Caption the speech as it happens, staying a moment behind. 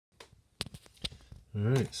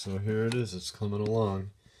Alright, so here it is. It's coming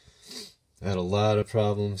along. I had a lot of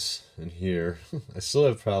problems in here. I still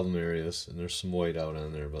have problem areas, and there's some white out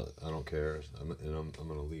on there, but I don't care. I'm going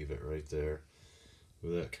to leave it right there.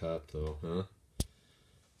 With that cop, though, huh?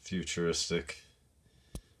 Futuristic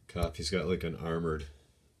cop. He's got like an armored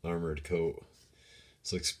coat.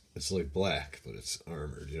 It's like black, but it's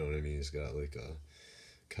armored. You know what I mean? He's got like a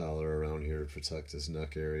collar around here to protect his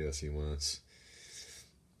neck area if he wants.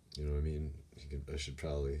 You know what I mean? I should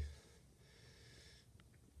probably.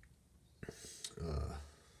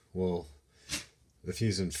 Well, if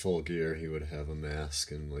he's in full gear, he would have a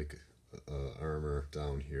mask and like armor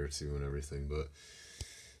down here too and everything. But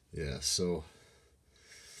yeah, so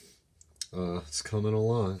it's coming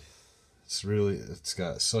along. It's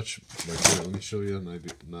got such, like, here, let me show you my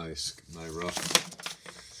rough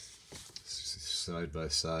side by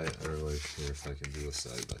side, or like, here, if I can do a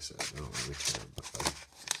side by side. I don't really care if I put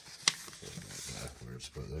that backwards,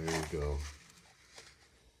 but there you go.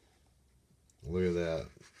 Look at that.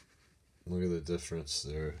 Look at the difference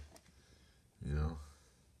there. You know?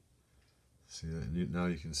 See that? Now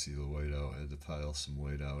you can see the white out. I had to pile some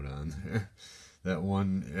white out on there. That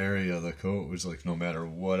one area of the coat was like, no matter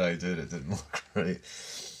what I did, it didn't look right.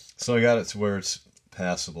 So I got it to where it's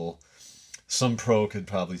passable. Some pro could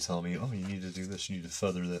probably tell me, oh, you need to do this, you need to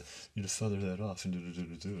feather that off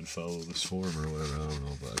and follow this form or whatever. I don't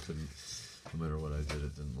know, but I couldn't. No matter what I did,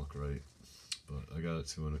 it didn't look right. But I got it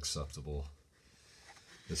to an acceptable.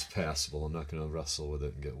 It's passable. I'm not going to wrestle with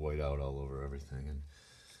it and get white out all over everything.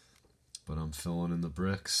 But I'm filling in the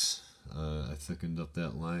bricks. I thickened up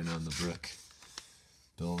that line on the brick,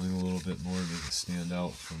 building a little bit more to make it stand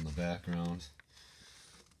out from the background.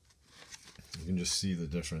 You can just see the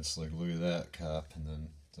difference. Like, look at that cop, and then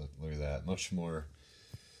look at that. Much more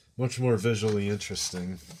visually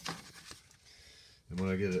interesting. And when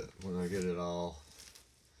I get it all,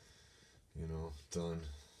 you know, done,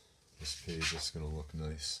 this page is gonna look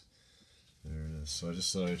nice. There it is. So I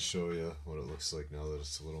just thought I'd show you what it looks like now that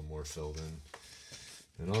it's a little more filled in.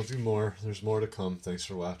 And I'll do more. There's more to come. Thanks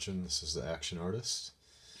for watching. This is the Action Artist.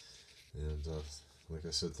 And like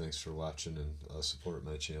I said, thanks for watching, and support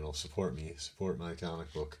my channel. Support me. Support my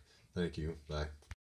comic book. Thank you. Bye.